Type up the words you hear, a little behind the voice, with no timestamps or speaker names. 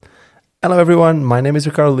Hello everyone, my name is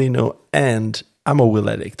Ricardo Lino and I'm a wheel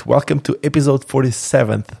addict. Welcome to episode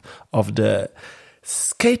 47th of the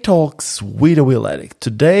Skate Talks with a Wheel Addict.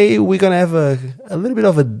 Today we're going to have a little bit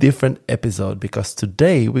of a different episode because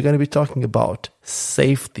today we're going to be talking about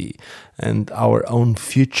safety and our own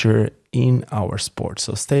future in our sport.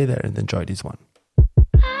 So stay there and enjoy this one.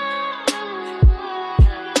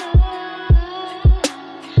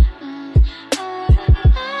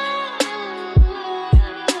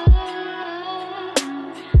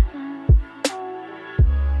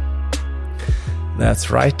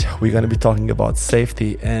 That's right. We're going to be talking about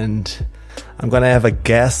safety, and I'm going to have a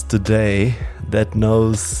guest today that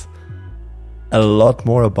knows a lot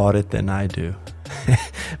more about it than I do.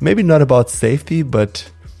 Maybe not about safety,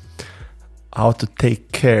 but how to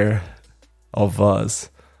take care of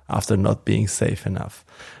us after not being safe enough.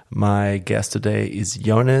 My guest today is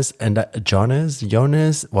Jonas, and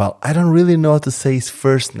Jonas, well, I don't really know how to say his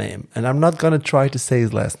first name, and I'm not going to try to say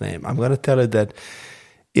his last name. I'm going to tell you that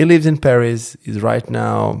he lives in Paris. He's a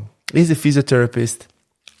physiotherapist.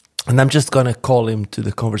 And I'm just going to call him to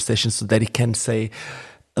the conversation so that he can say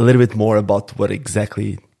a little bit more about what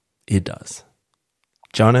exactly he does.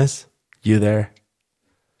 Jonas, you there?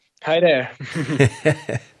 Hi there.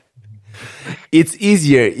 It's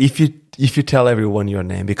easier if you tell everyone your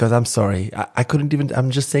name, because I'm sorry. I couldn't even, I'm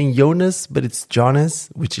just saying Jonas, but it's Jonas,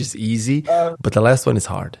 which is easy. But the last one is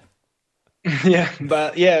hard.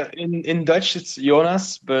 In Dutch it's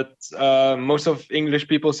Jonas, but most of English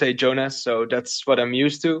people say Jonas, so that's what I'm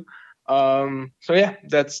used to. That's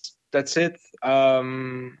it.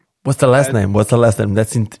 What's the last name?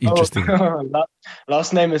 That's interesting.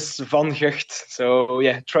 Last name is Van Gucht, so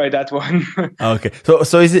yeah, try that one. Okay,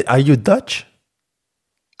 so are you Dutch?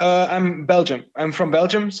 I'm Belgium. I'm from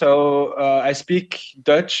Belgium, so I speak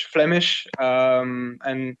Dutch, Flemish,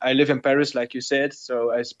 and I live in Paris, like you said.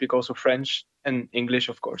 So I speak also French and English,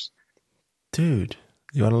 of course. Dude,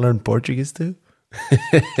 you want to learn Portuguese too?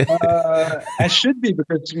 I should be,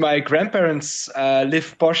 because my grandparents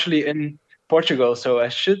live partially in Portugal, so I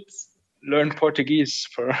should learn Portuguese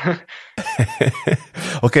for.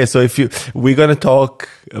 Okay, so we're gonna talk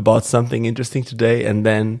about something interesting today, and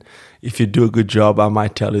then if you do a good job, I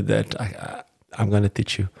might tell you that I'm gonna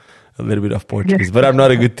teach you a little bit of Portuguese, but I'm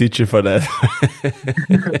not a good teacher for that.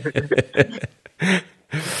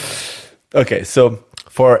 Okay, so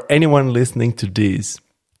for anyone listening to this,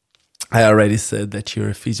 I already said that you're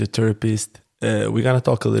a physiotherapist. We're gonna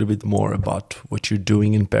talk a little bit more about what you're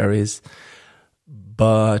doing in Paris,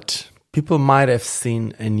 but people might have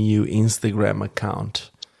seen a new Instagram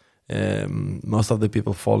account. Most of the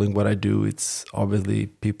people following what I do, it's obviously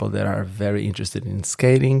people that are very interested in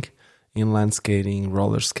skating, inline skating,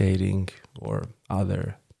 roller skating, or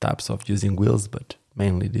other types of using wheels, but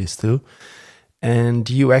mainly these two. And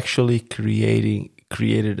you actually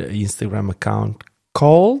created an Instagram account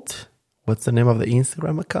called, what's the name of the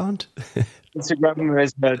Instagram account? Instagram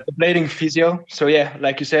is the Blading Physio. So yeah,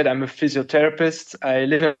 like you said, I'm a physiotherapist. I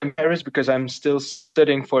live in Paris because I'm still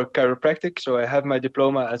studying for chiropractic. So I have my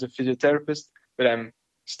diploma as a physiotherapist, but I'm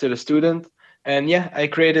still a student. And yeah, I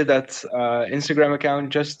created that Instagram account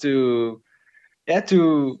just to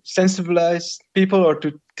sensibilize people, or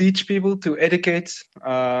to teach people, to educate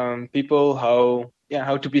people how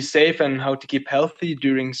to be safe and how to keep healthy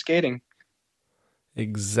during skating.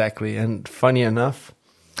 Exactly. And funny enough,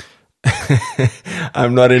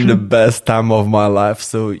 I'm not in the best time of my life,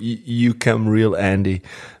 so you come real handy.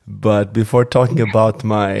 But before talking about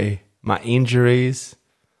my injuries,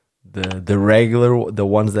 the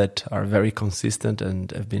ones that are very consistent and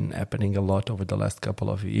have been happening a lot over the last couple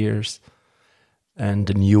of years, and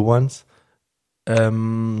the new ones,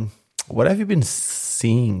 what have you been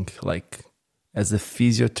seeing, like, as a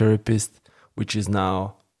physiotherapist, which is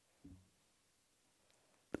now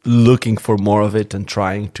looking for more of it and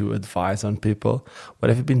trying to advise on people? What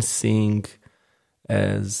have you been seeing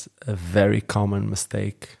as a very common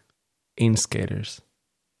mistake in skaters?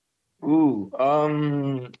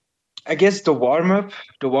 I guess the warm up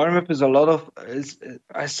is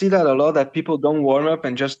I see that a lot, that people don't warm up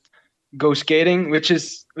and just go skating, which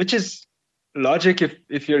is logic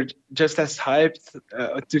if you're just as hyped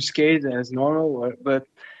to skate as normal. But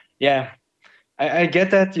yeah, I get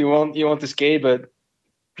that you want to skate, but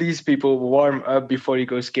please, people, warm up before you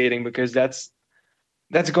go skating, because that's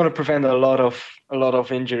going to prevent a lot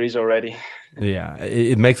of injuries already. Yeah,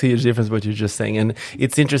 it makes a huge difference what you're just saying. And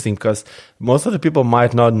it's interesting because most of the people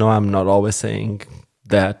might not know I'm not always saying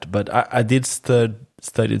that, but I did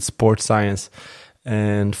studied sports science,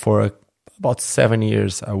 and for about 7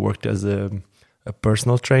 years I worked as a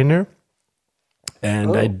personal trainer.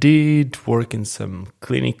 And I Oh, did work in some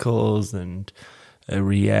clinicals and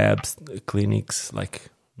rehabs, clinics, like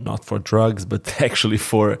not for drugs, but actually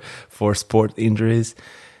for sport injuries.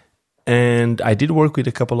 And I did work with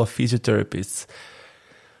a couple of physiotherapists.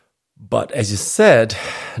 But as you said,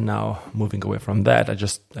 now moving away from that, I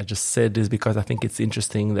just said this because I think it's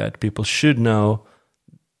interesting that people should know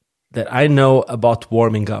that I know about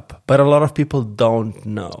warming up, but a lot of people don't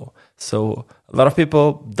know. So a lot of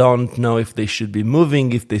people don't know if they should be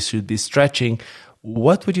moving, if they should be stretching.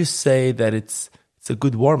 What would you say that it's a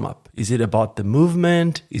good warm up? Is it about the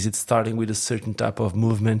movement? Is it starting with a certain type of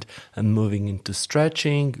movement and moving into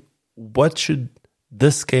stretching? What should the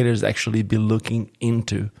skaters actually be looking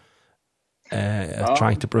into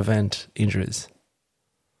trying to prevent injuries?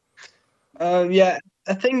 yeah.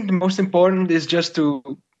 I think the most important is just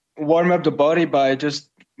to warm up the body by just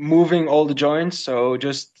moving all the joints. So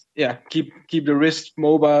just keep the wrist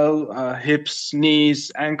mobile, hips,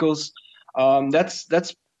 knees, ankles.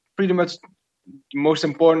 That's pretty much the most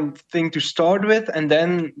important thing to start with, and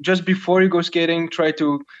then just before you go skating, try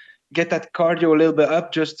to get that cardio a little bit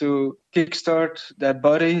up, just to kickstart that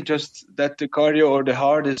body, just that the cardio or the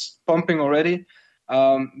heart is pumping already,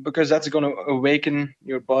 because that's going to awaken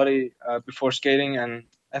your body before skating. And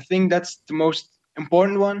I think that's the most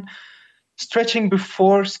important one. Stretching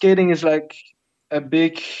before skating is like a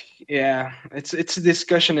big, it's a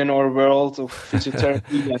discussion in our world of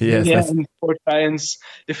physiotherapy Yes, that's and sport science,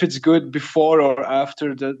 if it's good before or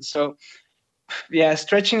after that. So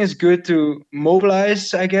stretching is good to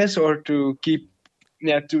mobilize, I guess, or to keep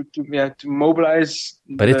to mobilize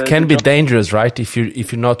but it the can be joint. dangerous, right? If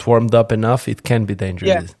you're not warmed up enough, it can be Yeah,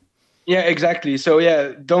 dangerous. yeah, exactly. So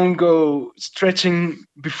don't go stretching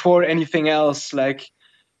before anything else. Like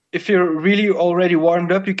if you're really already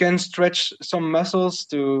warmed up, you can stretch some muscles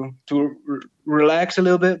to relax a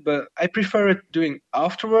little bit. But I prefer it doing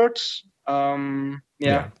afterwards.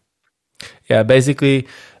 Yeah. Yeah, basically,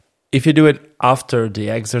 if you do it after the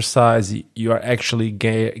exercise, you are actually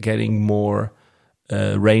getting more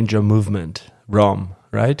range of movement, ROM,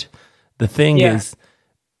 right? The thing Yeah, is,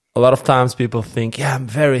 a lot of times people think, yeah, I'm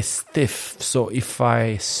very stiff. So if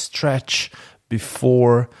I stretch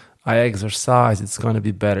before I exercise, it's going to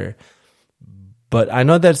be better. But I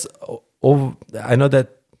know I know that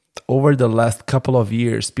over the last couple of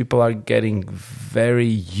years, people are getting very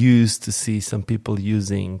used to see some people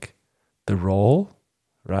using the roll,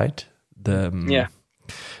 right? The yeah.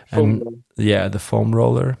 and Foam. the foam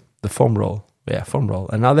roller, the foam roll. Yeah, foam roll.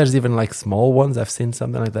 And now there's even like small ones. I've seen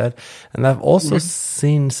something like that. And I've also Mm-hmm.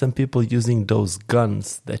 seen some people using those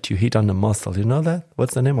guns that you hit on the muscle. You know that?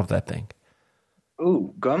 What's the name of that thing?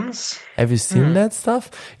 Oh, gums. Have you seen that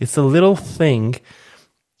stuff? It's a little thing.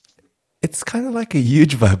 It's kind of like a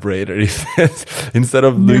huge vibrator. Instead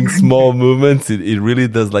of doing small movements, it really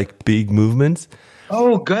does like big movements.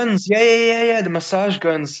 Oh, guns. Yeah. The massage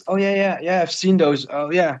guns. Oh, yeah. I've seen those.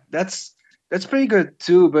 Oh, yeah. That's pretty good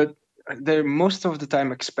too, but they're most of the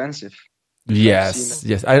time expensive. If I've seen them.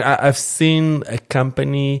 Yes. I've seen a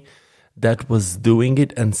company that was doing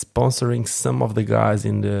it and sponsoring some of the guys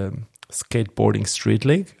in the skateboarding street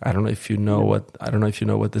league. I don't know if you know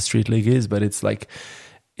what the street league is, but it's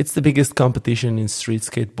the biggest competition in street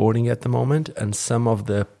skateboarding at the moment, and some of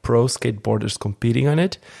the pro skateboarders competing on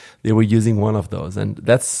it, they were using one of those, and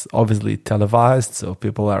that's obviously televised, so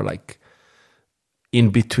people are like in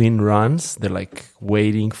between runs, they're like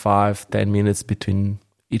waiting 5-10 minutes between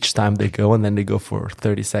each time they go, and then they go for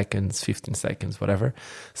 30 seconds, 15 seconds, whatever.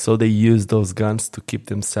 So they use those guns to keep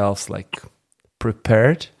themselves like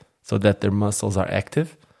prepared so that their muscles are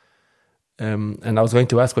active. And I was going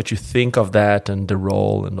to ask what you think of that and the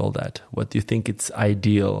role and all that. What do you think it's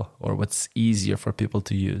ideal or what's easier for people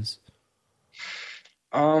to use?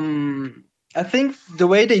 I think the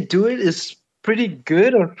way they do it is pretty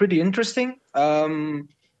good or pretty interesting.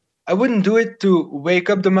 I wouldn't do it to wake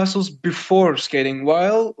up the muscles before skating.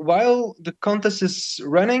 While the contest is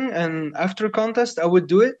running and after a contest, I would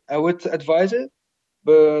do it. I would advise it.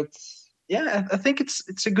 But yeah, I think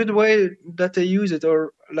it's a good way that they use it,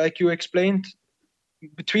 or like you explained,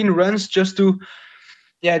 between runs, just to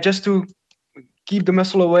keep the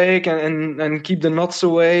muscle awake and keep the knots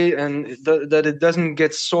away, and that it doesn't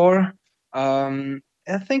get sore.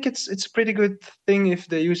 I think it's a pretty good thing if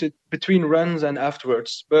they use it between runs and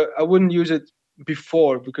afterwards, but I wouldn't use it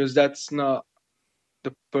before because that's not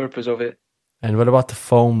the purpose of it. And what about the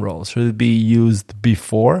foam roll? Should it be used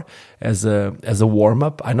before as a warm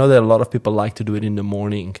up? I know that a lot of people like to do it in the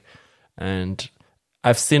morning, and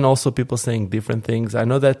I've seen also people saying different things. I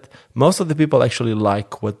know that most of the people actually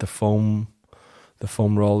like what the foam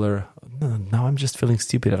roller, no, now I'm just feeling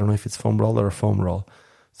stupid. I don't know if it's foam roller or foam roll.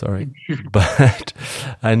 Sorry. But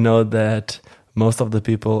I know that most of the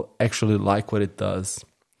people actually like what it does.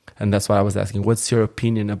 And that's why I was asking, what's your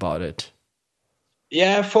opinion about it?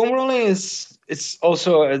 Yeah, foam rolling is it's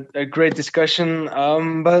also a great discussion.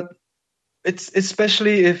 But it's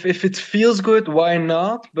especially if it feels good, why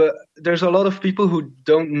not? But there's a lot of people who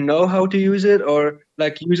don't know how to use it or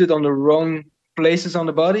like use it on the wrong places on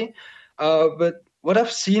the body. But what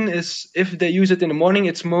I've seen is if they use it in the morning,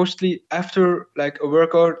 it's mostly after like a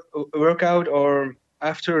workout or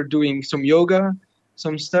after doing some yoga,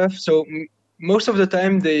 some stuff. So most of the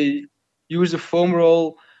time they use the foam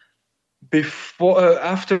roll before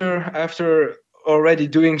after already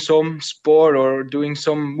doing some sport or doing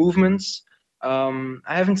some movements. I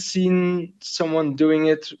haven't seen someone doing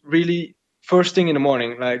it really first thing in the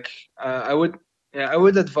morning. Like I would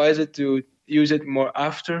advise it to use it more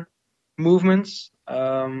after movements,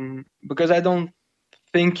 because I don't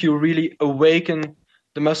think you really awaken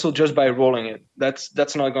the muscle just by rolling it.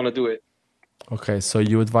 That's not gonna do it. Okay, so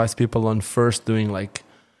you advise people on first doing like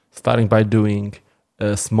starting by doing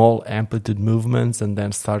small amplitude movements and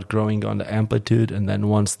then start growing on the amplitude. And then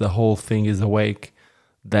once the whole thing is awake,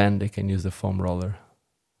 then they can use the foam roller.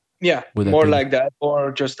 Yeah, Would that more be like that,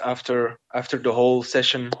 or just after the whole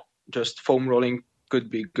session, just foam rolling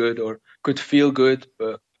could be good or could feel good,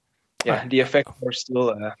 but I, yeah, the effects are still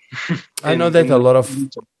I know in that in a the lot of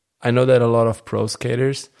I know that a lot of pro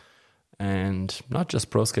skaters, and not just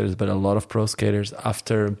pro skaters, but a lot of pro skaters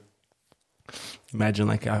after imagine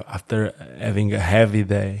like after having a heavy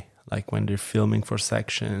day, like when they're filming for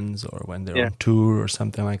sections or when they're yeah on tour or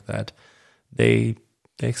something like that, they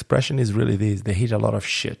the expression is really this: they hit a lot of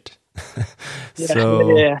shit. yeah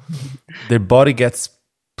So yeah their body gets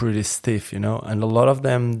pretty stiff, you know. And a lot of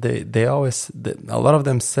them, a lot of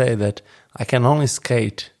them say that I can only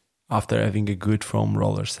skate after having a good foam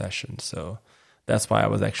roller session. So that's why I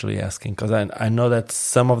was actually asking, because I know that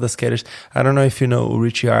some of the skaters, I don't know if you know who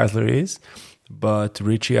Richie Eisler is, but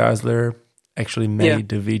Richie Eisler actually yeah made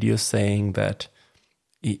the video saying that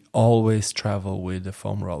he always travel with a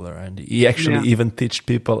foam roller, and he actually yeah even teach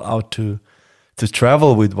people how to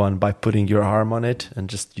travel with one by putting your arm on it and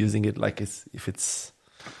just using it like if it's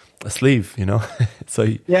a sleeve, you know. So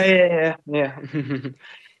yeah yeah yeah yeah.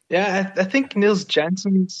 Yeah, I think Nils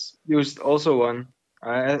Jansson's used also one.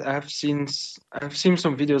 I've seen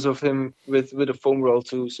some videos of him with a foam roll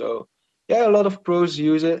too. So yeah, a lot of pros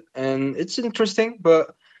use it, and it's interesting.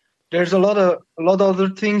 But there's a lot of other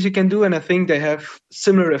things you can do, and I think they have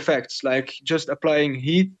similar effects. Like just applying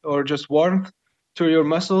heat or just warmth to your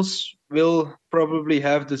muscles will probably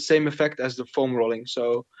have the same effect as the foam rolling.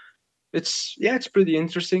 So it's pretty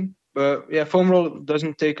interesting. But yeah, foam roll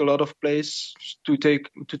doesn't take a lot of place to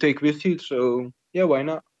take with you. So yeah, why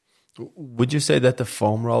not? would you say that the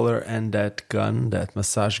foam roller and that gun, that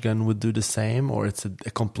massage gun, would do the same, or it's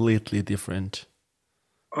a completely different?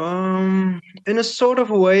 In a sort of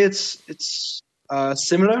a way, it's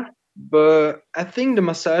similar, but I think the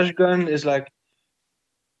massage gun is like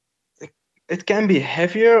it can be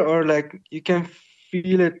heavier or like you can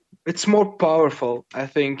feel it. It's more powerful. I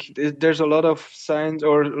think there's a lot of science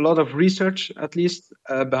or a lot of research, at least,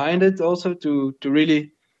 behind it also to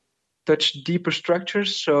really touch deeper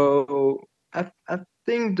structures. So I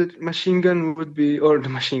think the machine gun would be, or the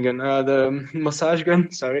machine gun, the massage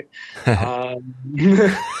gun. Sorry. Um,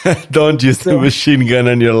 Don't use the so, machine gun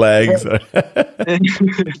on your legs.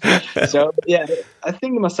 so yeah, I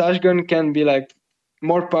think the massage gun can be like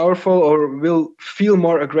more powerful or will feel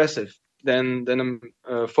more aggressive than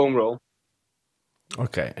a foam roll.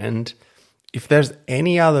 Okay, and if there's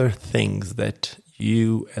any other things that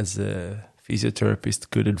you as a physiotherapist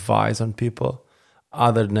could advise on people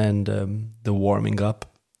other than the warming up,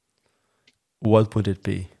 what would it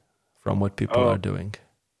be from what people Oh, are doing?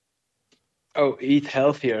 oh, eat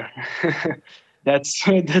healthier. That's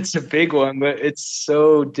a big one, but it's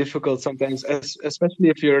so difficult sometimes, especially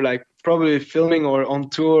if you're like probably filming or on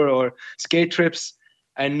tour or skate trips.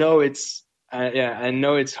 I know I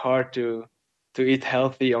know it's hard to eat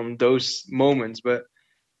healthy on those moments, but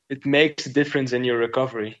it makes a difference in your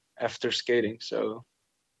recovery after skating. So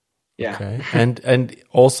yeah. Okay, and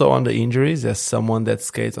also on the injuries, as someone that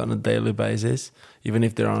skates on a daily basis, even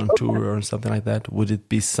if they're on tour or something like that, would it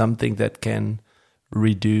be something that can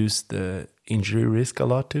reduce the injury risk a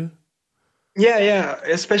lot too? Yeah, yeah.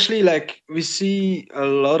 Especially like we see a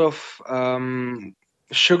lot of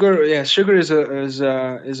sugar. Yeah, sugar is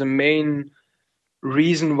a main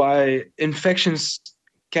reason why infections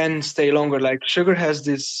can stay longer. Like sugar has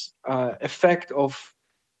this effect of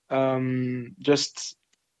just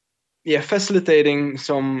facilitating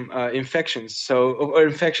some infections, so or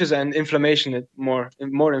infections and inflammation, more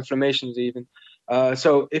inflammations even.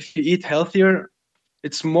 So if you eat healthier,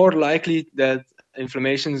 it's more likely that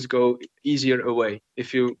inflammations go easier away,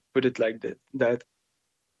 if you put it like that.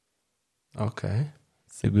 Okay,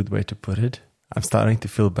 it's a good way to put it. I'm starting to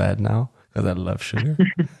feel bad now because I love sugar.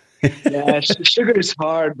 Yeah, sugar is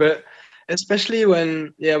hard, but especially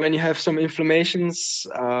when you have some inflammations,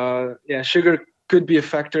 sugar could be a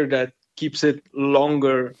factor that keeps it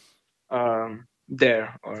longer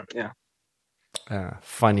there, or yeah.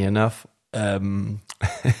 Funny enough,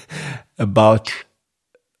 about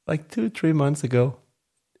like 2-3 months ago,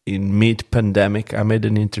 in mid-pandemic, I made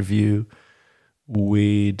an interview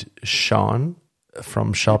with Sean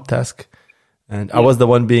from ShopTask, and I was the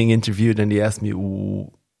one being interviewed, and he asked me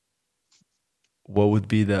what would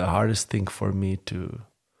be the hardest thing for me to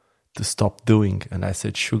stop doing, and I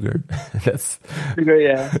said sugar. That's Sugar,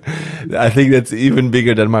 yeah. I think that's even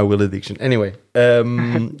bigger than my will addiction. Anyway,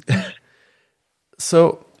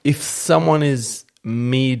 so if someone is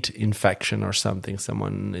mid-infection or something,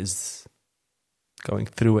 someone is going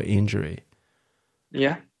through an injury,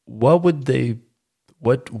 Yeah. what would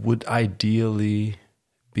ideally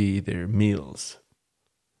be their meals?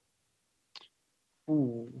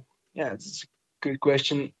 Ooh, yeah, it's a good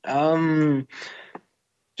question.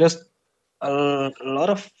 Just a lot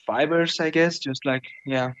of fibers, I guess. Just like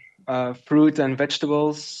fruit and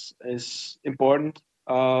vegetables is important.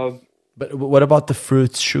 But what about the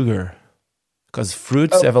fruits sugar? Because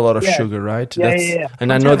fruits Oh, have a lot of yeah, sugar, right? yeah.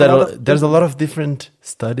 And I Fruits know have a lot of that there's a lot of different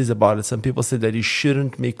studies about it. Some people say that you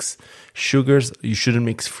shouldn't mix sugars, you shouldn't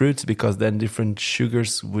mix fruits because then different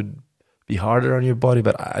sugars would be harder on your body.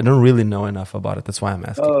 But I don't really know enough about it. That's why I'm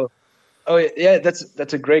asking. Oh yeah,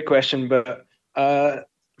 that's a great question. But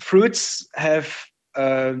fruits have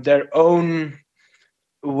their own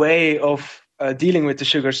way of dealing with the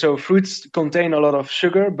sugar. So fruits contain a lot of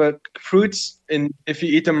sugar, but if you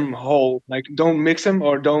eat them whole, like don't mix them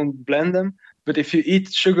or don't blend them. But if you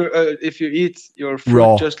eat sugar, if you eat your fruit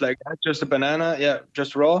Raw. just like that, just a banana, yeah,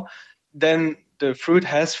 just raw, then the fruit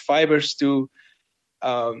has fibers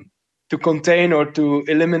um, to contain or to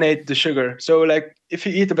eliminate the sugar. So like if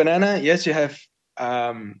you eat a banana, yes, you have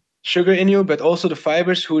sugar in you, but also the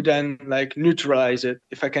fibers who then like neutralize it,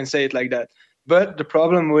 if I can say it like that. But the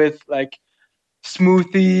problem with like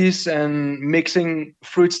smoothies and mixing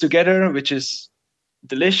fruits together, which is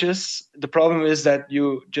delicious, the problem is that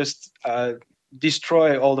you just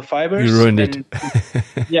destroy all the You fibers. ruined it. And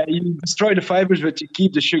yeah, you destroy the fibers, but you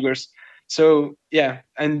keep the sugars. So yeah,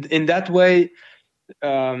 and in that way,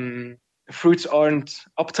 um, fruits aren't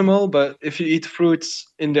optimal. But if you eat fruits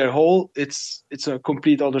in their whole, it's a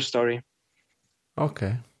complete other story.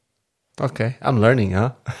 Okay. I'm learning,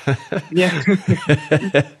 huh? Yeah.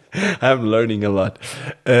 I'm learning a lot.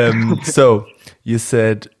 So you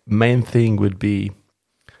said main thing would be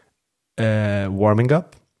warming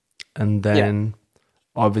up, and then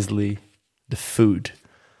obviously the food.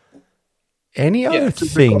 Any other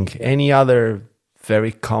thing? Any other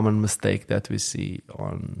very common mistake that we see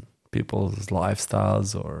on people's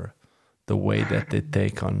lifestyles or the way that they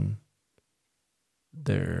take on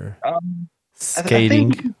their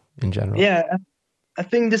skating in general? Yeah, I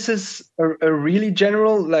think this is a really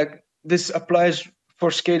general, like this applies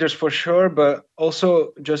for skaters for sure, but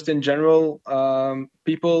also just in general,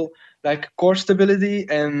 people like core stability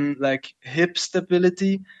and like hip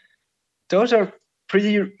stability. Those are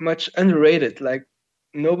pretty much underrated. Like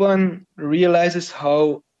no one realizes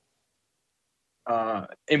how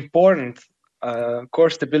important core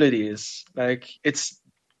stability is. Like it's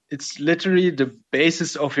literally the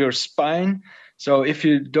basis of your spine. So if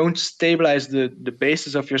you don't stabilize the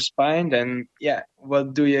basis of your spine, then yeah,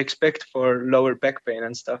 what do you expect for lower back pain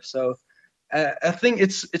and stuff? So I think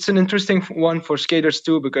it's an interesting one for skaters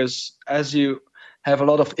too, because as you have a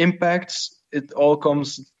lot of impacts, it all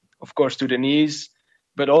comes, of course, to the knees,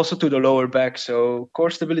 but also to the lower back. So core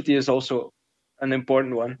stability is also an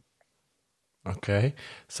important one. Okay.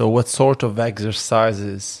 So what sort of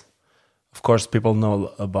exercises? Of course, people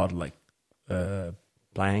know about like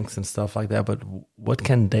planks and stuff like that, but what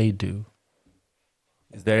can they do?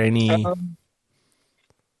 Is there any?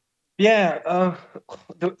 Yeah,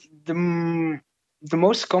 the the the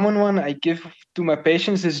most common one I give to my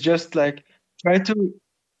patients is just like try to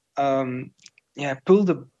pull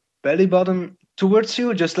the belly button towards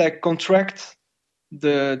you, just like contract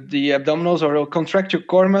the abdominals or contract your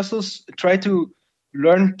core muscles. Try to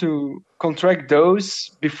learn to contract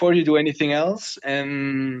those before you do anything else,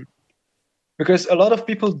 and because a lot of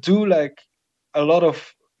people do like a lot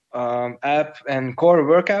of ab and core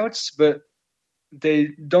workouts, but they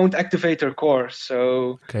don't activate their core.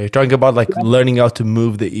 So Okay, you're talking about like learning how to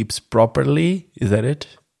move the hips properly. Is that it?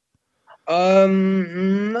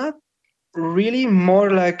 not really,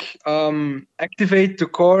 more like activate the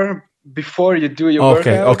core before you do your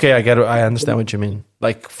Okay, workout. okay, I get it. I understand what you mean.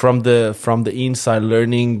 Like from the inside,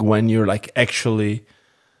 learning when you're like actually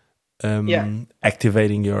Yeah,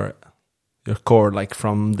 activating your core, like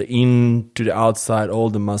from the in to the outside, all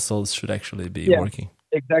the muscles should actually be yeah, working.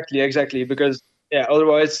 exactly. Because yeah,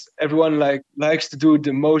 otherwise everyone likes to do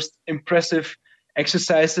the most impressive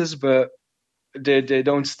exercises, but they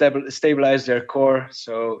don't stabilize their core.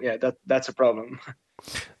 So yeah, that's a problem.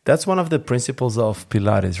 That's one of the principles of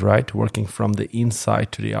Pilates, right? Working from the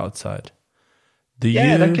inside to the outside. Do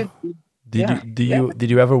Yeah, that you could. Yeah, yeah. did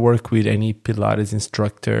you ever work with any Pilates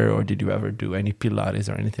instructor, or did you ever do any Pilates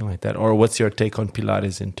or anything like that? Or what's your take on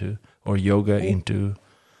Pilates into or yoga into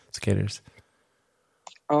skaters?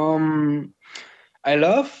 Um, I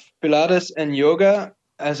love Pilates and yoga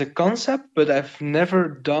as a concept, but I've never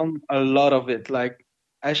done a lot of it. Like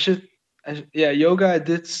I should, yeah, yoga I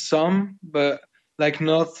did some, but like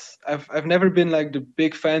not. I've never been like the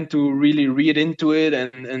big fan to really read into it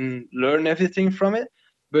and learn everything from it.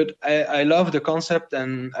 But I love the concept,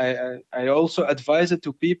 and I also advise it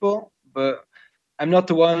to people. But I'm not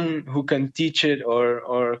the one who can teach it,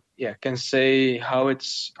 or yeah, can say how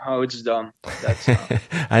it's done. That's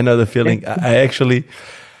I know the feeling. I actually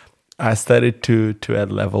I started to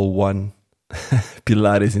at level 1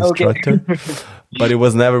 Pilates okay. instructor, but it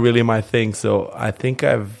was never really my thing. So I think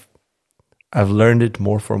I've learned it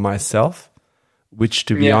more for myself, which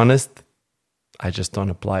to be Yeah. honest, I just don't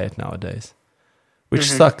apply it nowadays, which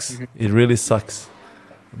hmm sucks. It really sucks.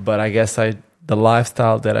 But I guess the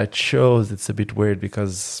lifestyle that I chose, it's a bit weird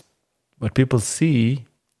because what people see,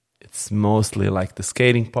 it's mostly like the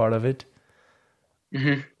skating part of it.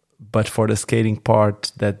 hmm But for the skating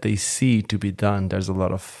part that they see to be done, there's a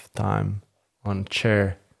lot of time on a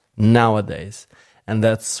chair nowadays. And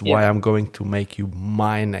that's Yeah. why I'm going to make you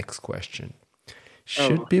my next question. Oh.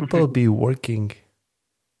 Should people be working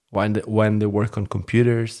when they work on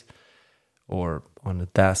computers or on a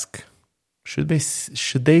desk? Should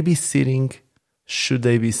they be sitting? Should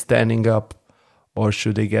they be standing up? Or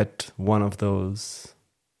should they get one of those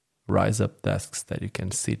rise up desks that you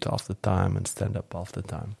can sit all the time and stand up all the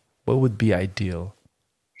time? What would be ideal?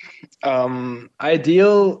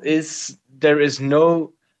 Ideal is there is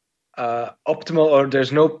no optimal, or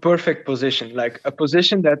there's no perfect position. Like a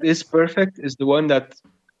position that is perfect is the one that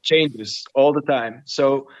changes all the time.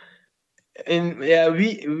 So in yeah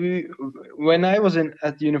we when I was in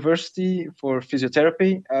at university for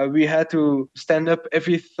physiotherapy, we had to stand up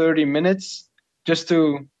every 30 minutes just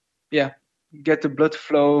to yeah get the blood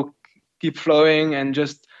flow keep flowing, and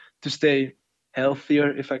just to stay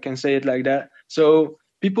healthier, if I can say it like that. So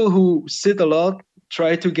people who sit a lot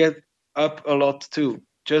try to get up a lot too,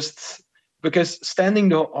 just because standing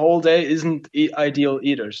the whole day isn't ideal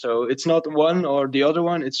either. So it's not one or the other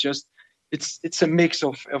one, it's just it's a mix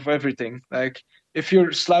of everything. Like if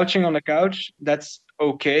you're slouching on the couch, that's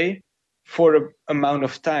okay for a amount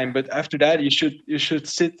of time, but after that you should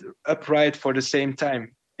sit upright for the same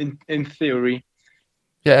time in theory.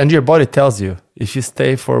 Yeah, and your body tells you. If you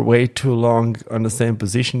stay for way too long on the same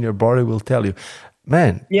position, your body will tell you.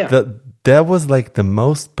 Man, Yeah. that was like the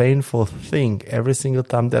most painful thing every single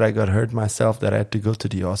time that I got hurt myself, that I had to go to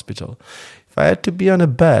the hospital. If I had to be on a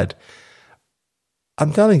bed,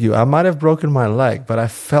 I'm telling you, I might have broken my leg, but I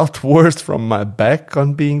felt worse from my back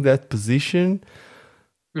on being that position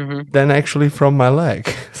hmm than actually from my leg.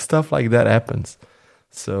 Stuff like that happens.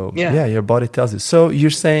 So, Yeah. yeah, your body tells you. So, you're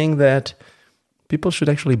saying that people should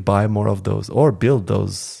actually buy more of those or build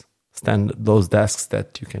those desks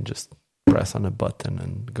that you can just press on a button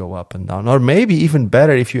and go up and down. Or maybe even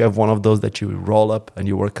better if you have one of those that you roll up and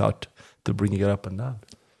you work out to bring it up and down.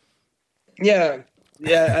 Yeah.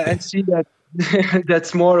 Yeah. I see that.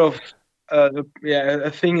 That's more of yeah,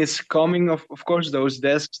 a thing is coming, of course, those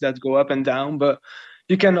desks that go up and down. But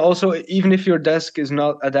you can also, even if your desk is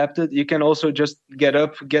not adapted, you can also just get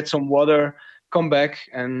up, get some water, come back,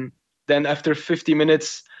 and then after 50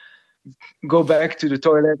 minutes go back to the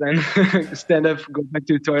toilet and stand up, go back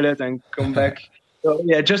to the toilet and come back. So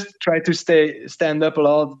yeah, just try to stand up a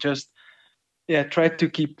lot. Just yeah, try to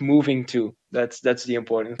keep moving too. That's the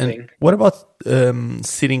important And thing. what about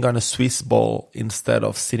sitting on a Swiss ball instead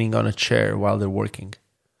of sitting on a chair while they're working?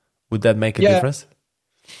 Would that make a Yeah, difference?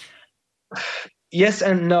 yes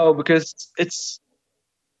and no, because it's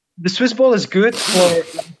the Swiss ball is good for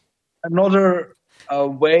another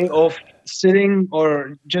way of sitting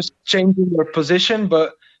or just changing your position,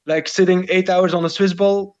 but like sitting 8 hours on a Swiss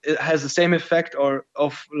ball, it has the same effect or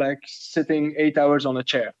of like sitting 8 hours on a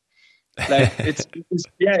chair. Like it's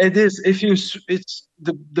yeah, it is. If you it's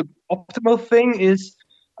the optimal thing is,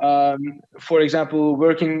 for example,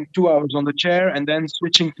 working 2 hours on the chair and then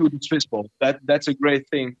switching to the Swiss ball. That's a great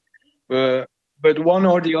thing. Uh, but one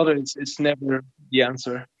or the other, it's never the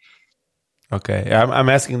answer. Okay, I'm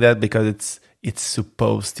asking that because it's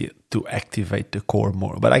supposed to activate the core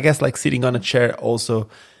more. But I guess like sitting on a chair also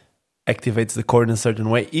activates the core in a certain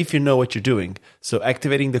way if you know what you're doing. So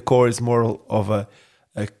activating the core is more of a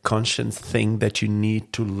conscious thing that you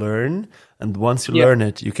need to learn. And once you learn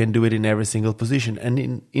it, you can do it in every single position.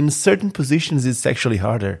 And in certain positions, it's actually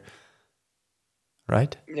harder,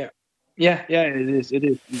 right? Yeah, it is. It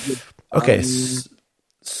is. Okay,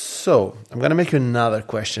 so I'm gonna make you another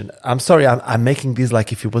question. I'm sorry, I'm making these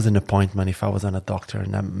like if it was an appointment, if I was on a doctor,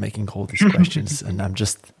 and I'm making all these questions, and I'm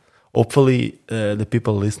just hopefully the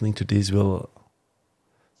people listening to this will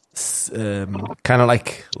kind of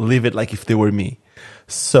like live it like if they were me.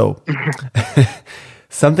 So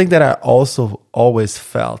something that I also always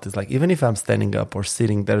felt is like even if I'm standing up or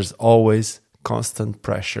sitting, there's always constant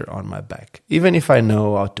pressure on my back, even if I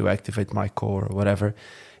know how to activate my core or whatever.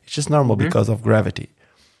 It's just normal because of gravity.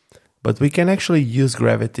 But we can actually use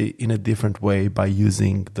gravity in a different way by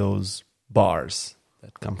using those bars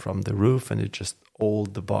that come from the roof and it just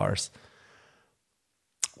hold the bars.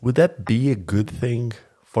 Would that be a good thing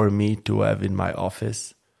for me to have in my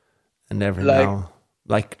office and every now,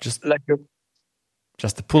 like just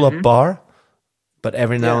a pull-up bar, but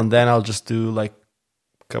every now and then I'll just do like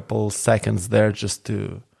a couple seconds there just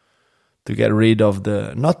to get rid of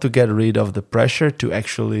not to get rid of the pressure, to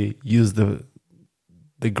actually use the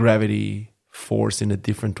gravity force in a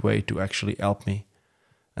different way to actually help me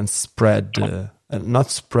and spread, not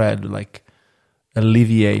spread, like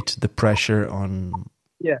alleviate the pressure on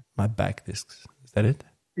my back discs. Is that it?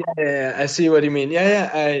 Yeah, I see what you mean.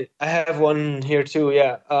 I have one here too.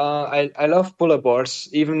 Yeah, I love pull-up bars.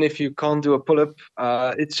 Even if you can't do a pull-up,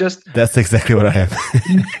 it's just that's exactly what I have.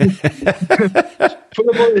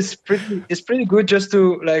 Pull-up bar is pretty good just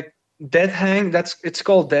to like dead hang. It's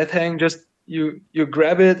called dead hang. Just you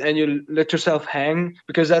grab it and you let yourself hang,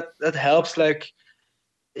 because that helps like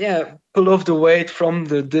pull off the weight from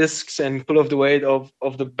the discs and pull off the weight of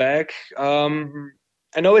the back.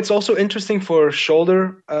 I know it's also interesting for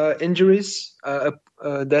shoulder injuries.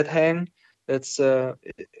 That hang, that's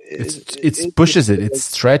it pushes it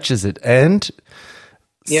stretches it, and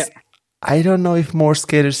I don't know if more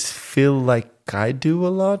skaters feel like I do a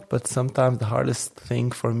lot, but sometimes the hardest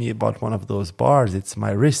thing for me about one of those bars, it's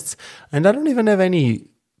my wrists, and I don't even have any.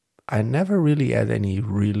 I never really had any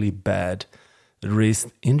really bad wrist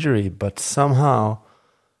injury, but somehow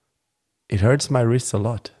it hurts my wrists a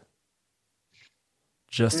lot.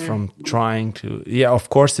 Just from trying to, of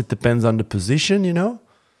course it depends on the position, you know,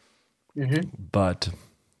 but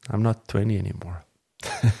I'm not 20 anymore.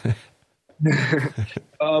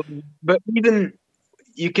 But even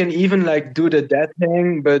you can even like do the dead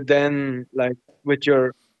hang, but then like with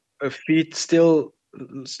your feet still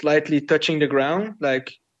slightly touching the ground,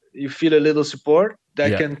 like you feel a little support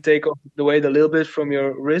that can take off the weight a little bit from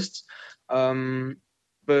your wrists.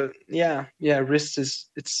 But wrists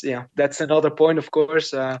that's another point, of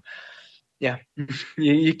course.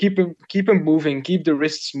 You keep them moving, keep the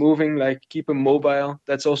wrists moving, like keep them mobile.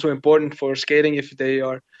 That's also important for skating. If they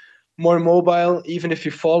are more mobile, even if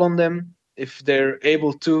you fall on them, if they're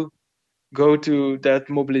able to go to that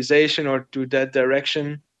mobilization or to that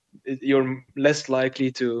direction, you're less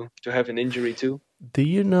likely to have an injury too. Do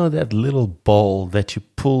you know that little ball that you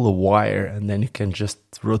pull a wire and then you can just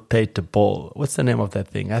rotate the ball? What's the name of that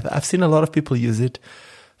thing? I've seen a lot of people use it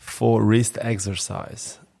for wrist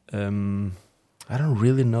exercise. I don't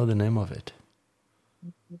really know the name of it.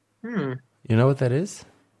 You know what that is?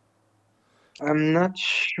 I'm not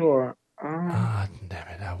sure. Damn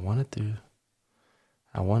it! I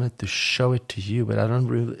wanted to show it to you, but I don't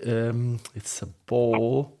really. It's a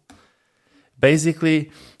ball.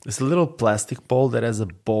 Basically, it's a little plastic ball that has a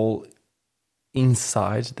ball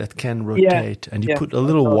inside that can rotate, and you put a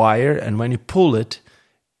little wire, and when you pull it,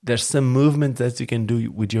 there's some movement that you can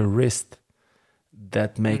do with your wrist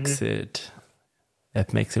that makes it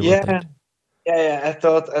rotate. I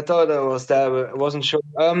thought it was that, but I wasn't sure.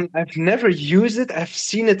 I've never used it. I've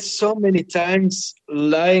seen it so many times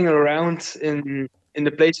lying around in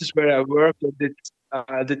the places where I worked or did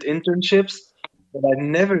internships, but I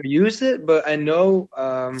never used it. But I know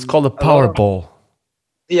it's called a Powerball.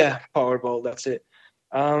 Powerball. That's it.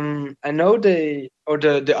 I know the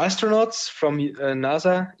astronauts from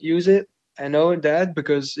NASA use it. I know that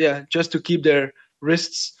because just to keep their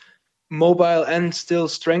wrists mobile and still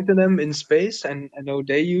strengthen them in space. And I know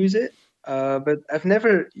they use it, but I've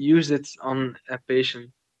never used it on a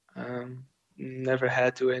patient. Never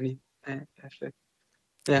had to any effect.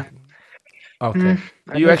 Yeah. Okay.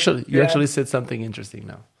 I guess. You actually said something interesting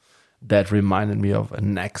now that reminded me of a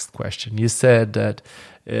next question. You said that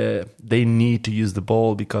they need to use the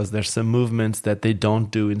ball because there's some movements that they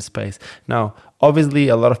don't do in space. Now, obviously,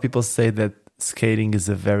 a lot of people say that skating is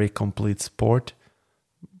a very complete sport,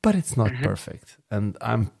 but it's not perfect. And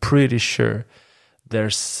I'm pretty sure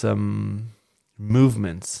there's some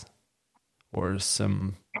movements or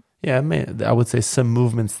some, I would say some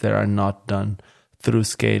movements that are not done through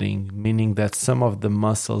skating, meaning that some of the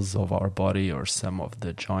muscles of our body or some of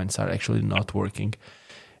the joints are actually not working.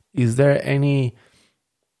 Is there any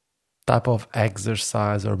type of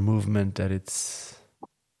exercise or movement that it's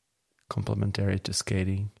complementary to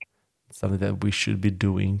skating, something that we should be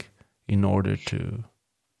doing in order to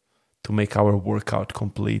make our workout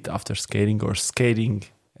complete after skating, or skating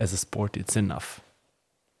as a sport it's enough?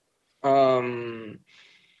 To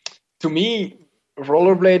me,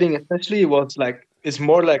 rollerblading especially is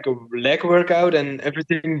more like a leg workout, and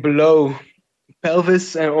everything below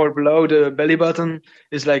pelvis or below the belly button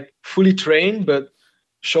is like fully trained, but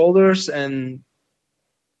shoulders and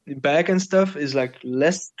back and stuff is like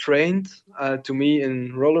less trained to me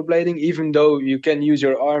in rollerblading. Even though you can use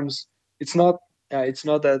your arms, it's not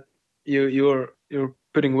that you're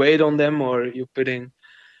putting weight on them, or you're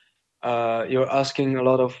asking a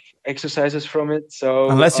lot of exercises from it. So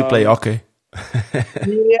Unless you play hockey.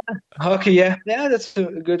 yeah, hockey, yeah, that's a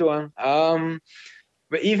good one.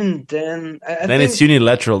 But even then, I then think it's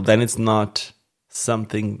unilateral. Then it's not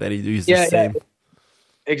something that you use the same.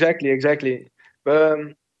 Exactly. But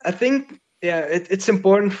I think it's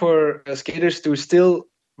important for skaters to still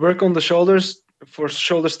work on the shoulders for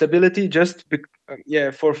shoulder stability,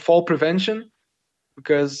 for fall prevention,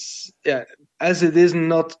 because as it is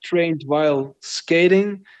not trained while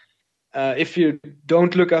skating, if you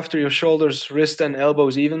don't look after your shoulders, wrist, and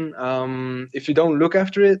elbows, even if you don't look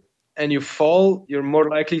after it and you fall, you're more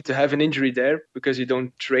likely to have an injury there because you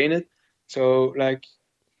don't train it. So,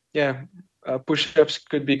 push-ups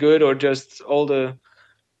could be good, or just all the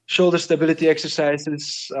shoulder stability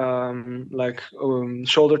exercises,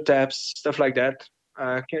 shoulder taps, stuff like that.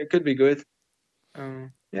 Could be good.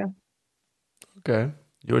 Yeah. Okay.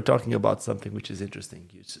 You were talking about something which is interesting.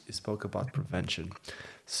 You spoke about prevention.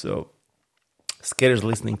 So, skaters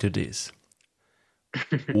listening to this,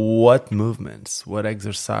 what movements, what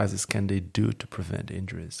exercises can they do to prevent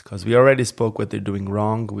injuries? Because we already spoke what they're doing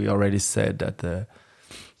wrong. We already said that the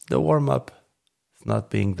warm-up is not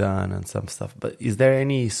being done and some stuff. But is there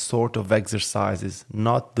any sort of exercises,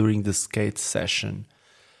 not during the skate session?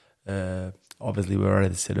 Obviously, we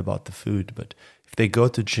already said about the food, but if they go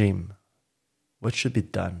to gym, what should be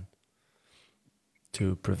done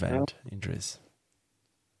to prevent injuries?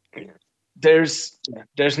 There's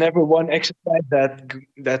never one exercise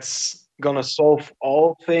that's gonna solve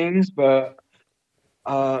all things, but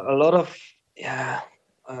a lot of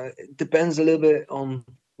it depends a little bit on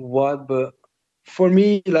what. But for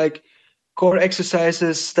me, like core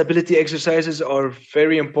exercises, stability exercises are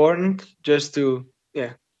very important just to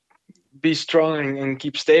be strong and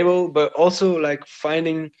keep stable, but also like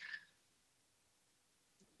finding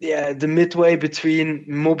the midway between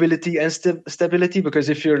mobility and stability, because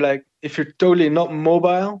if you're totally not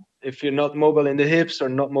mobile, if you're not mobile in the hips or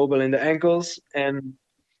not mobile in the ankles, and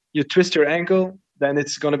you twist your ankle, then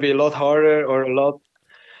it's going to be a lot harder, or a lot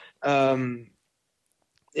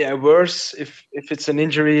worse if it's an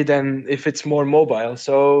injury than if it's more mobile.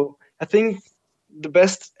 So I think the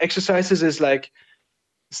best exercises is like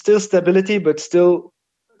still stability, but still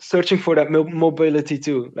searching for that mobility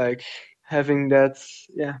too, like having that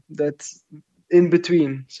in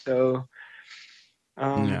between. So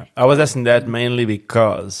I was asking that mainly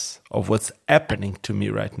because of what's happening to me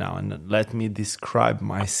right now, and let me describe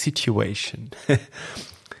my situation.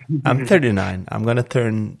 I'm 39. I'm gonna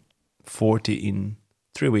turn 40 in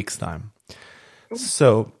 3 weeks' time.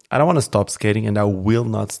 So I don't want to stop skating, and I will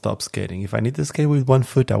not stop skating. If I need to skate with one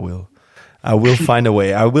foot, I will. I will find a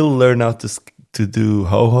way. I will learn how to do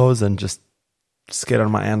ho-hos and just skate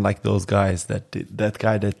on my hand like those guys that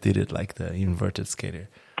guy that did it, like the inverted skater.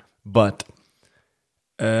 But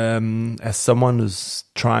as someone who's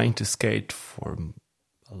trying to skate for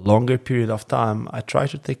a longer period of time, I try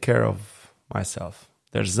to take care of myself.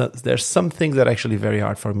 There's some things that are actually very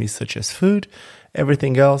hard for me, such as food.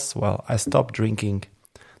 Everything else, well, I stopped drinking.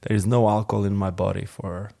 There is no alcohol in my body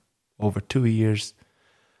for over 2 years.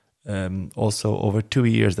 Also, over 2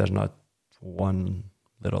 years, there's not one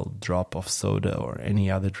little drop of soda or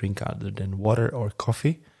any other drink other than water or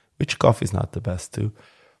coffee, which coffee is not the best too,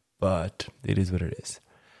 but it is what it is.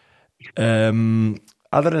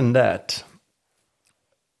 Other than that,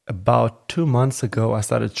 about 2 months ago, I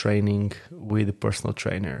started training with a personal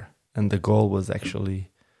trainer, and the goal was actually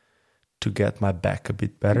to get my back a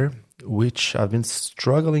bit better, which I've been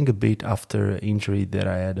struggling a bit after an injury that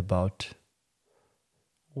I had about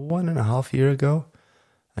 1.5 years ago.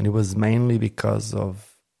 And it was mainly because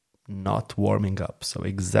of not warming up. So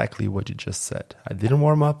exactly what you just said. I didn't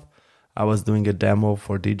warm up. I was doing a demo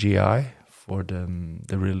for DJI for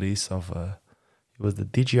the release of it was the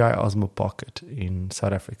DJI Osmo Pocket in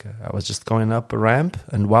South Africa. I was just going up a ramp,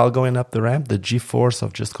 and while going up the ramp, the G-force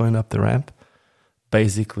of just going up the ramp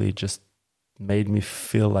basically just made me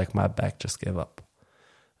feel like my back just gave up.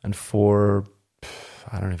 And for,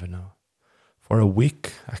 I don't even know, for a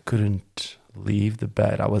week, I couldn't leave the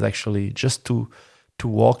bed. I was actually just to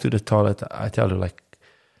walk to the toilet. I tell you, like,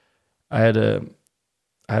 I had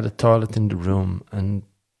a toilet in the room, and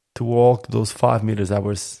to walk those 5 meters, I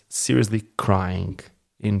was seriously crying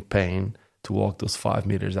in pain to walk those 5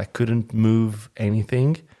 meters. I couldn't move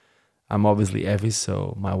anything. I'm obviously heavy,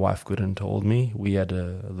 so my wife couldn't hold me. We had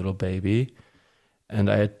a little baby, and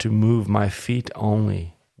I had to move my feet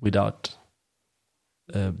only without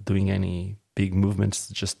doing any big movements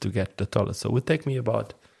just to get to the toilet. So it would take me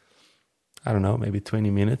about, I don't know, maybe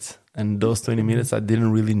 20 minutes. And those 20 minutes, I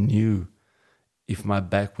didn't really knew if my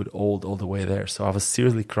back would hold all the way there. So I was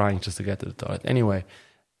seriously crying just to get to the toilet. Anyway,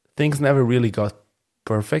 things never really got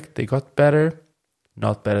perfect. They got better,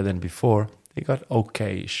 not better than before. They got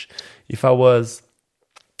okay-ish. If I was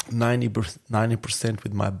 90%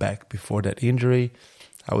 with my back before that injury,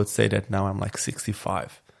 I would say that now I'm like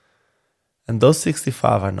 65. And those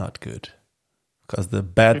 65 are not good, because the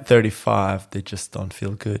bad 35, they just don't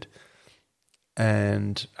feel good.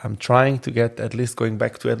 And I'm trying to get at least going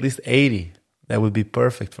back to at least 80. That would be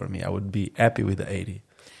perfect for me. I would be happy with the 80.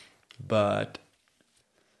 But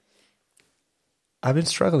I've been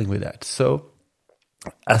struggling with that. So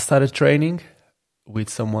I started training with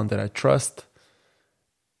someone that I trust.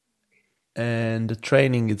 And the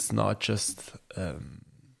training, it's not just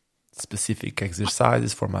specific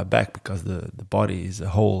exercises for my back, because the body is a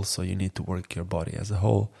whole, so you need to work your body as a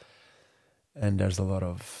whole. And there's a lot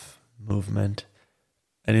of movement.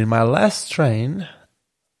 And in my last train,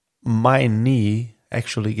 my knee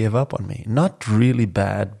actually gave up on me. Not really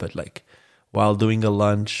bad, but like while doing a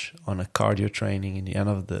lunge on a cardio training in the end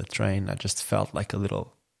of the train, I just felt like a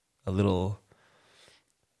little, I don't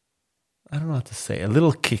know how to say, a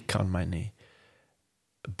little kick on my knee.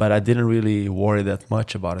 But I didn't really worry that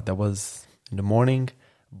much about it. That was in the morning.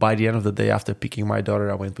 By the end of the day, after picking my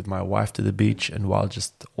daughter, I went with my wife to the beach, and while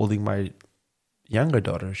just holding my younger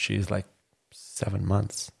daughter, she's like 7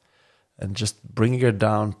 months, and just bringing her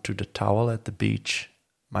down to the towel at the beach,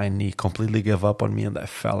 my knee completely gave up on me and I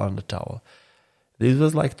fell on the towel. This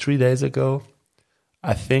was like 3 days ago.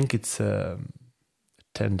 I think it's a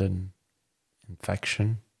tendon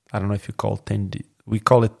infection. I don't know if you call it we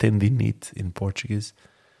call it tendinite in Portuguese.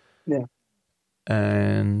 Yeah.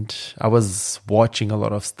 And I was watching a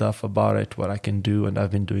lot of stuff about it, what I can do, and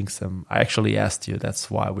I've been doing I actually asked you,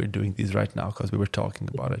 that's why we're doing this right now, because we were talking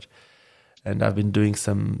about it. And I've been doing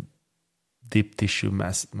some deep tissue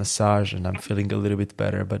massage, and I'm feeling a little bit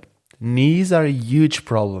better. But knees are a huge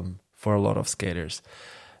problem for a lot of skaters.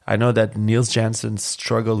 I know that Niels Jansen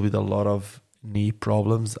struggled with a lot of knee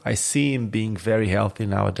problems. I see him being very healthy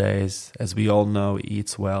nowadays. As we all know, he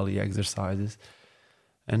eats well, he exercises.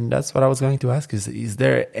 And that's what I was going to ask, is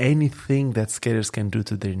there anything that skaters can do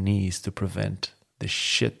to their knees to prevent the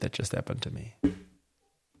shit that just happened to me?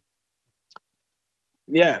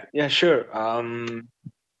 Yeah, sure.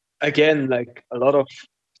 Again, like a lot of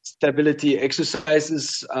stability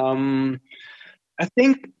exercises. I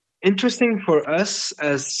think interesting for us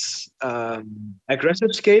as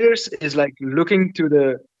aggressive skaters is like looking to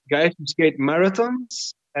the guys who skate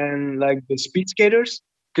marathons and like the speed skaters,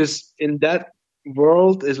 because in that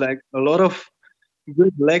world is like a lot of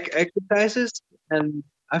good leg exercises, and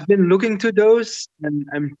I've been looking to those, and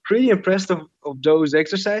I'm pretty impressed of those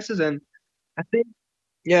exercises. And I think,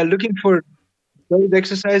 yeah, looking for those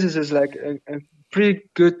exercises is like a pretty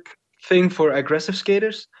good thing for aggressive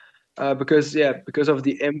skaters, because of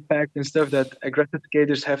the impact and stuff that aggressive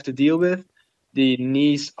skaters have to deal with. The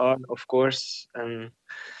knees are, of course,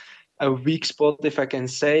 a weak spot, if I can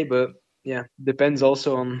say, but yeah, depends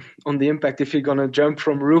also on the impact. If you're gonna jump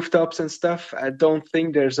from rooftops and stuff, I don't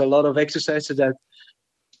think there's a lot of exercises that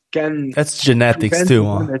can That's genetics prevent too, the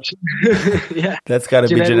huh? damage. Yeah, That's got to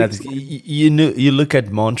be genetics. genetics. You look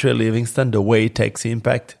at Montreal Livingston, the way he takes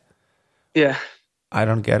impact. Yeah, I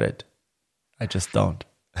don't get it. I just don't.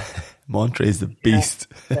 Montre is a yeah. beast.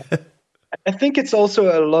 I think it's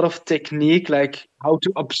also a lot of technique, like how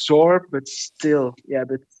to absorb, but still,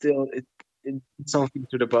 it's something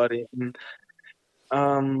to the body. And,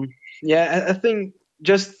 um, yeah, I think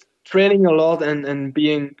just training a lot and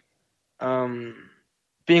um,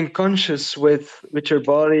 being conscious with your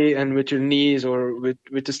body and with your knees, or with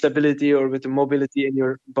the stability or with the mobility in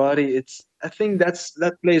your body. I think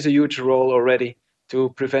that plays a huge role already to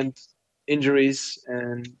prevent injuries,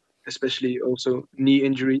 and especially also knee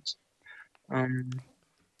injuries. Um,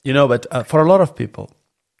 But for a lot of people,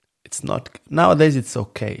 it's not, nowadays it's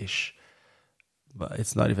okay-ish, but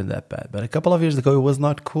it's not even that bad. But a couple of years ago, it was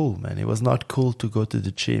not cool, man. It was not cool to go to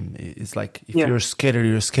the gym. It's like, if yeah, you're a skater,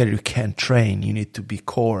 you're a skater. You can't train. You need to be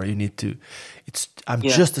core. I'm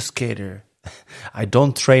yeah, just a skater. I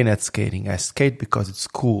don't train at skating. I skate because it's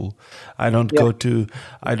cool. I don't yeah. go to,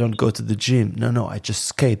 I don't go to the gym. No, I just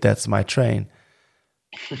skate. That's my train.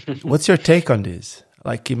 What's your take on this?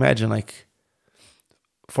 Like, imagine, like,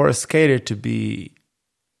 for a skater to be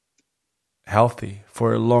healthy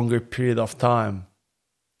for a longer period of time,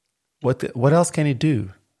 what else can he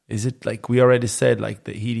do? Is it like we already said, like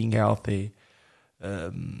the eating healthy,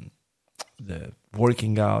 the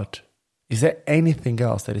working out? Is there anything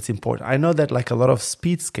else that it's important? I know that like a lot of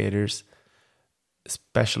speed skaters,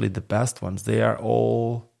 especially the best ones, they are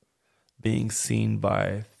all being seen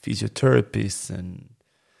by physiotherapists, and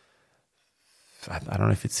I don't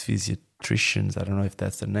know if it's physiotricians, I don't know if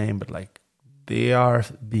that's the name, but like they are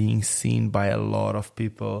being seen by a lot of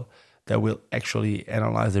people that will actually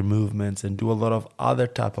analyze their movements and do a lot of other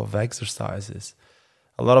type of exercises.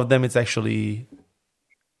 A lot of them, it's actually,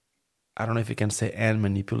 I don't know if you can say hand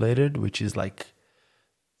manipulated, which is like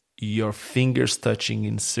your fingers touching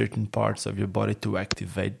in certain parts of your body to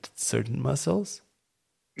activate certain muscles.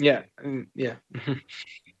 Yeah, yeah.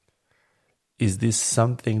 Is this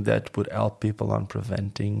something that would help people on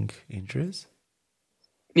preventing injuries?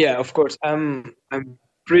 Yeah, of course. I'm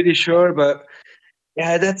pretty sure, but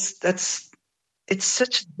yeah, that's it's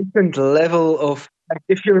such a different level of, like,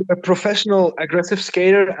 if you're a professional aggressive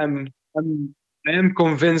skater, I am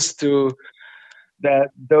convinced to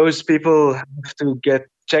that those people have to get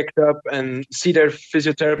checked up and see their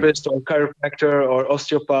physiotherapist or chiropractor or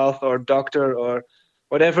osteopath or doctor or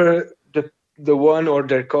whatever the one, or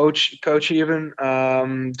their coach even,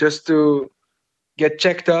 just to get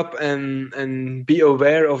checked up and be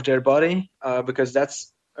aware of their body, because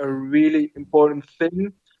that's a really important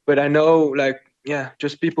thing. But I know, like, yeah,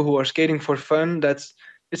 just people who are skating for fun,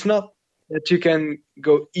 it's not that you can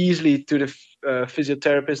go easily to the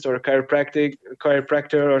physiotherapist or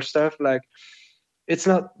chiropractor or stuff. Like, it's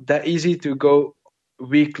not that easy to go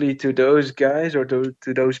weekly to those guys or to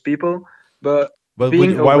those people. But But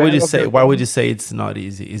being why would aware you of say, their body. it's not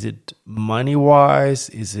easy? Is it money wise?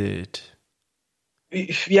 Is it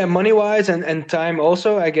Yeah, money wise and time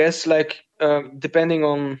also, I guess. Like, depending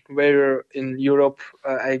on where you're in Europe,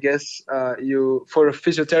 I guess, you, for a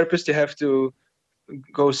physiotherapist, you have to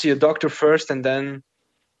go see a doctor first and then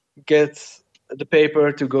get the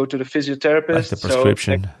paper to go to the like the physiotherapist. So, like,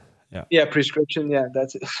 prescription? Yeah. yeah, prescription, yeah,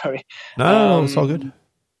 that's it. Sorry. No, it's all good.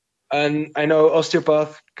 And I know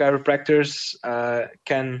osteopath chiropractors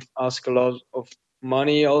can ask a lot of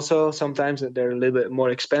money also. Sometimes they're a little bit more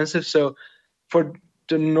expensive. So for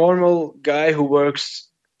the normal guy who works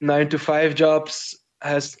 9 to 5 jobs,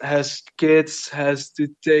 has kids, has to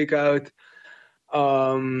take out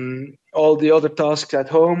all the other tasks at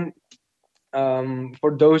home.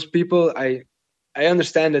 For those people, I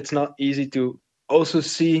understand it's not easy to also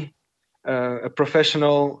see a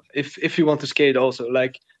professional if you want to skate also.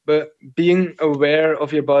 Like, but being aware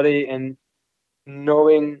of your body and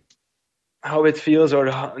knowing how it feels,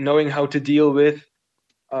 or knowing how to deal with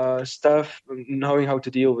stuff, knowing how to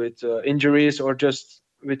deal with injuries or just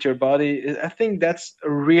with your body. I think that's a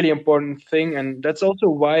really important thing, and that's also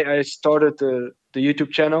why I started the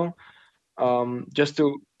YouTube channel, just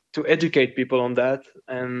to educate people on that.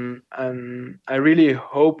 And I really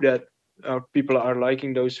hope that people are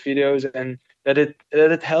liking those videos, and that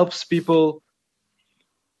it helps people,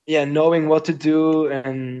 yeah, knowing what to do,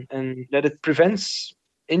 and that it prevents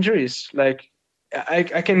injuries. Like,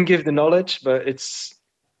 I can give the knowledge, but it's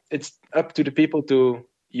up to the people to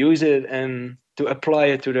use it and to apply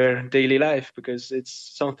it to their daily life, because it's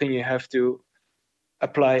something you have to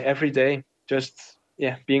apply every day. Just,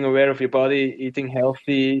 yeah, being aware of your body, eating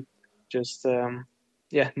healthy, just,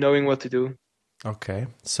 yeah, knowing what to do. Okay,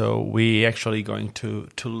 so we actually going to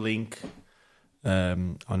link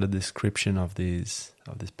on the description of this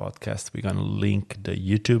podcast. We're gonna link the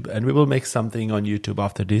YouTube, and we will make something on YouTube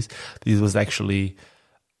after this. This was actually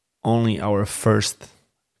only our first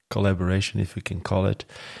collaboration, if we can call it.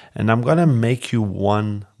 And I'm gonna make you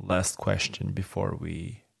one last question before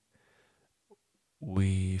we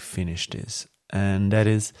finish this, and that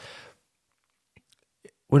is,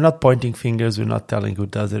 we're not pointing fingers, we're not telling who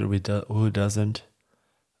does it, who doesn't.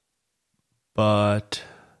 But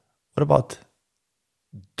what about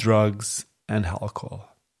drugs and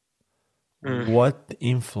alcohol? What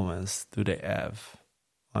influence do they have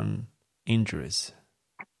on injuries?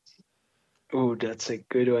 Oh, that's a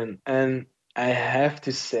good one. And I have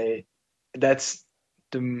to say, that's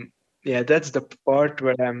that's the part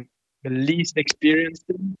where I'm the least experienced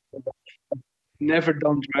in. I've never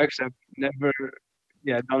done drugs. I've never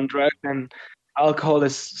done drugs, and alcohol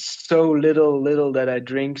is so little that I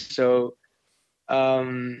drink. So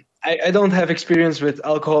I don't have experience with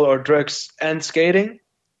alcohol or drugs and skating.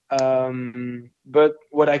 But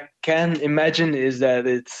what I can imagine is that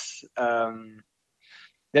it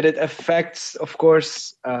affects, of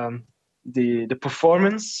course, the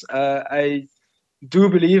performance. I do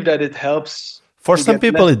believe that it helps. For some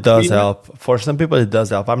people, it does help. For some people, it does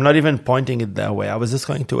help. I'm not even pointing it that way. I was just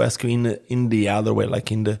going to ask you in the other way,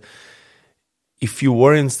 like if you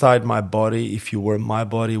were inside my body, if you were my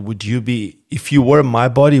body, if you were my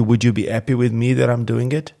body, would you be happy with me that I'm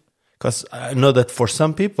doing it? Because I know that for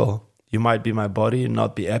some people, you might be my body and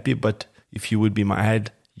not be happy, but if you would be my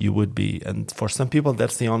head, you would be. And for some people,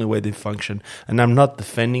 that's the only way they function. And I'm not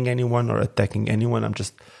defending anyone or attacking anyone. I'm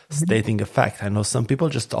just stating a fact. I know some people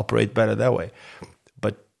just operate better that way.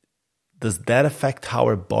 But does that affect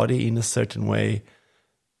our body in a certain way,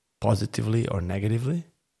 positively or negatively?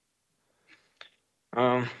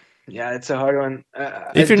 Yeah, it's a hard one.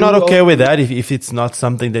 If you're not okay with that, if it's not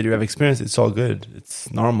something that you have experienced, it's all good. It's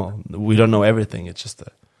normal. We don't know everything. It's just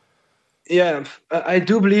Yeah, I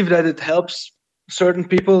do believe that it helps certain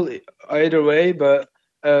people either way, but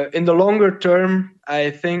in the longer term,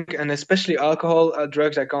 I think, and especially alcohol,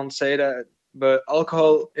 drugs, I can't say that, but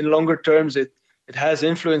alcohol in longer terms, it has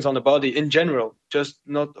influence on the body in general, just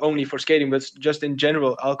not only for skating, but just in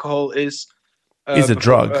general. Alcohol is a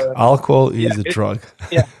drug. Alcohol is a drug.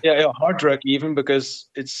 Hard drug even, because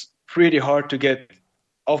it's pretty hard to get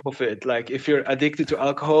off of it. Like if you're addicted to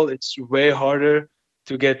alcohol, it's way harder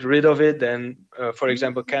to get rid of it than, for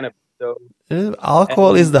example, cannabis. So,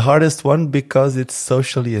 alcohol is the hardest one because it's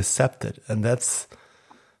socially accepted, and that's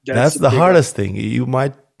the hardest thing.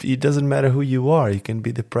 It doesn't matter who you are. You can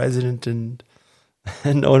be the president, and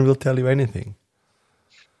no one will tell you anything.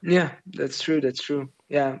 Yeah, that's true.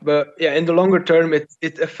 Yeah, but in the longer term,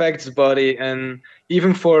 it affects the body, and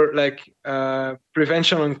even for like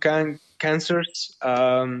prevention on cancers,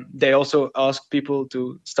 they also ask people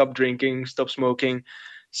to stop drinking, stop smoking.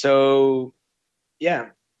 So yeah,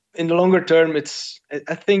 in the longer term,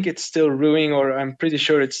 I think it's still ruining, or I'm pretty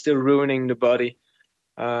sure it's still ruining the body.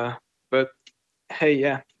 But hey,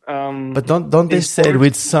 yeah. But don't they say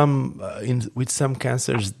with some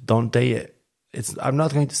cancers, don't they? I'm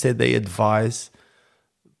not going to say they advise,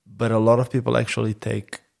 but a lot of people actually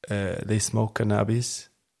they smoke cannabis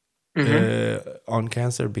on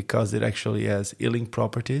cancer because it actually has healing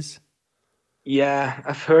properties. Yeah,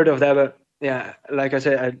 I've heard of that, but yeah, like I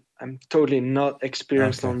said, I'm totally not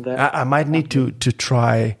experienced on that. I might need to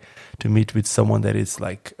try to meet with someone that is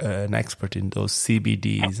like an expert in those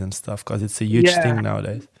CBDs and stuff, because it's a huge thing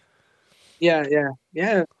nowadays. Yeah.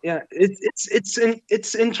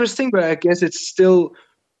 It's interesting, but I guess it's still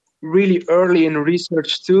really early in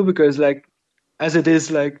research too, because like as it is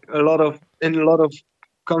like in a lot of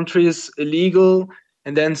countries illegal,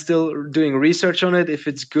 and then still doing research on it if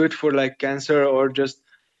it's good for like cancer or just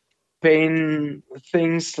pain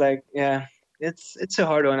things. Like it's a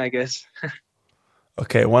hard one, I guess.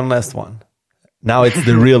 Okay, one last one. Now it's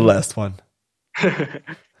the real last one.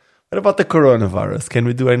 What about the coronavirus? Can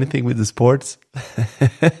we do anything with the sports?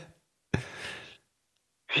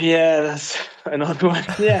 Yeah, that's another one.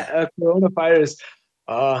 Yeah, coronavirus.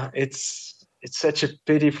 It's such a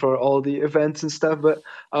pity for all the events and stuff. But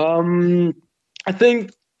I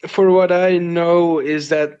think for what I know is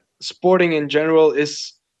that sporting in general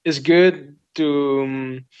is good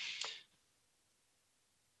to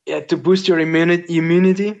to boost your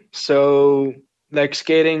immunity. So like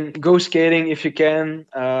go skating if you can.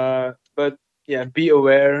 But be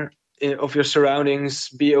aware of your surroundings.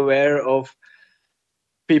 Be aware of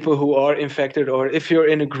people who are infected, or if you're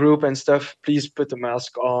in a group and stuff, please put the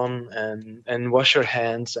mask on and wash your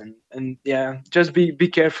hands and just be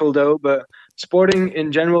careful though. But sporting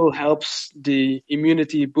in general helps the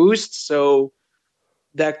immunity boost. So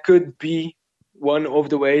that could be one of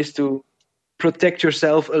the ways to protect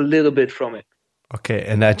yourself a little bit from it. Okay,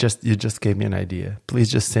 and you just gave me an idea.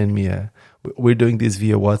 Please just send me we're doing this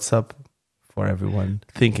via WhatsApp for everyone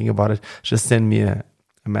thinking about it. Just send me a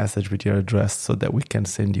message with your address so that we can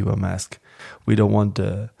send you a mask. We don't want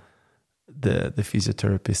the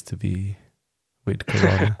physiotherapist to be with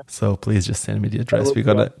corona. So please just send me the address.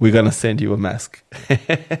 We're gonna send you a mask.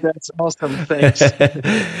 That's awesome. Thanks.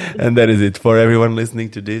 And that is it for everyone listening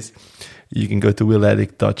to this. You can go to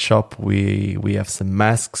willaddict.shop. We have some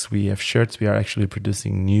masks. We have shirts. We are actually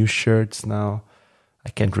producing new shirts now. I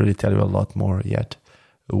can't really tell you a lot more yet.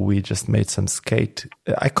 We just made some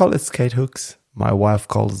I call it skate hooks. My wife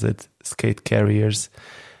calls it skate carriers.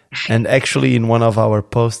 And actually, in one of our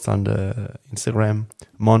posts on the Instagram,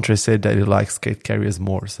 Montre said that he likes skate carriers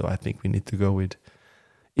more. So I think we need to go with,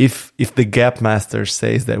 if the Gap Master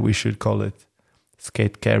says that we should call it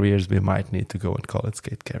skate carriers, we might need to go and call it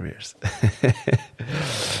skate carriers.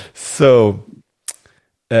 So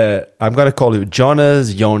I'm gonna call you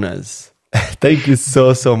Jonas. Thank you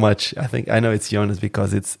so much. I know it's Jonas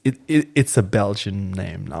because it's a Belgian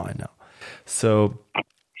name now. I know. So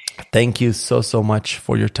thank you so much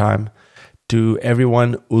for your time. To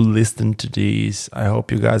everyone who listened to these, I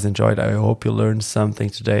hope you guys enjoyed. I hope you learned something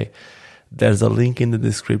today. There's a link in the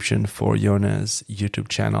description for Jonas' YouTube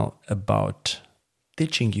channel about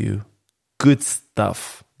teaching you good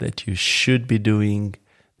stuff that you should be doing,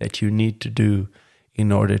 that you need to do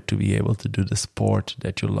in order to be able to do the sport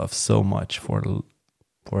that you love so much for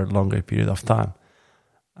a longer period of time.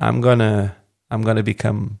 I'm gonna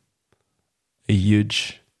become a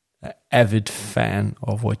huge avid fan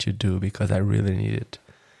of what you do because I really need it.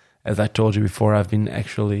 As I told you before, I've been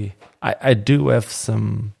actually I do have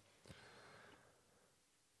some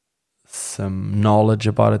knowledge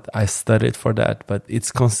about it. I studied for that, but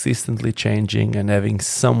it's consistently changing, and having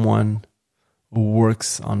someone who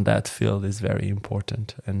works on that field is very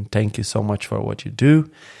important. And thank you so much for what you do.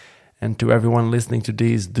 And to everyone listening to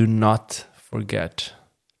these, do not forget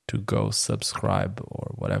to go subscribe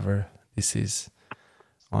or whatever this is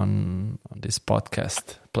on this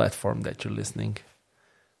podcast platform that you're listening.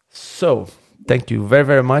 So thank you very,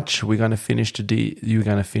 very much. You're gonna finish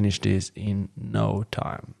this in no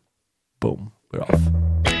time. Boom, we're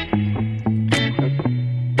off.